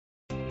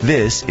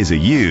This is a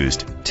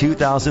used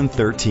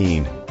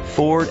 2013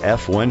 Ford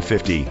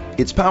F-150.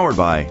 It's powered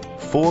by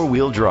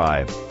four-wheel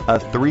drive, a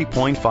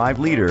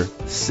 3.5-liter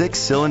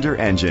six-cylinder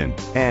engine,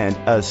 and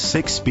a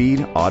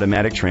 6-speed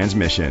automatic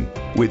transmission.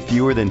 With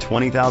fewer than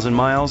 20,000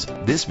 miles,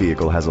 this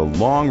vehicle has a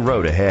long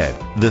road ahead.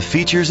 The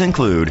features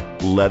include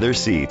leather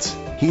seats,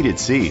 heated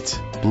seats,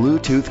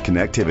 Bluetooth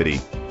connectivity,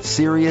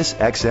 Sirius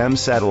XM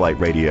satellite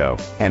radio,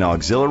 and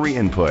auxiliary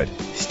input,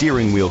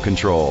 steering wheel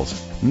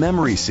controls,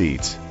 memory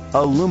seats,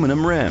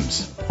 aluminum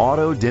rims,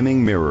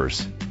 auto-dimming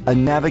mirrors, a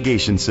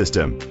navigation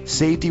system.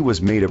 Safety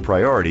was made a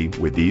priority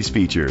with these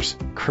features: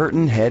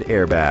 curtain head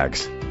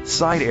airbags,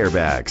 side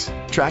airbags,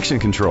 traction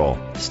control,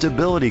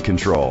 stability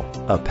control,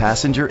 a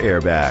passenger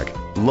airbag,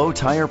 low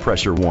tire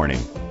pressure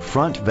warning,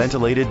 front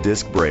ventilated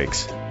disc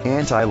brakes,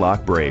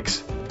 anti-lock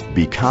brakes.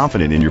 Be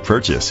confident in your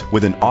purchase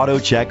with an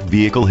AutoCheck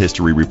Vehicle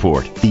History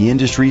Report, the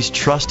industry's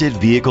trusted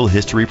vehicle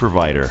history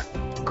provider.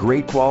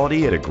 Great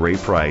quality at a great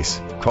price.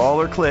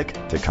 Call or click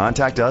to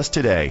contact us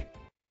today.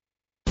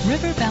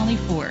 River Valley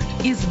Ford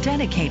is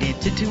dedicated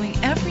to doing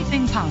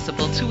everything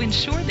possible to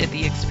ensure that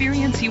the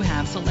experience you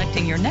have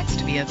selecting your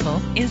next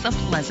vehicle is a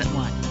pleasant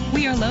one.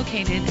 We are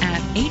located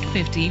at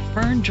 850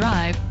 Fern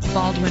Drive,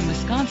 Baldwin,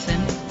 Wisconsin,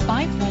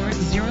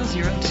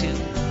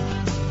 54002.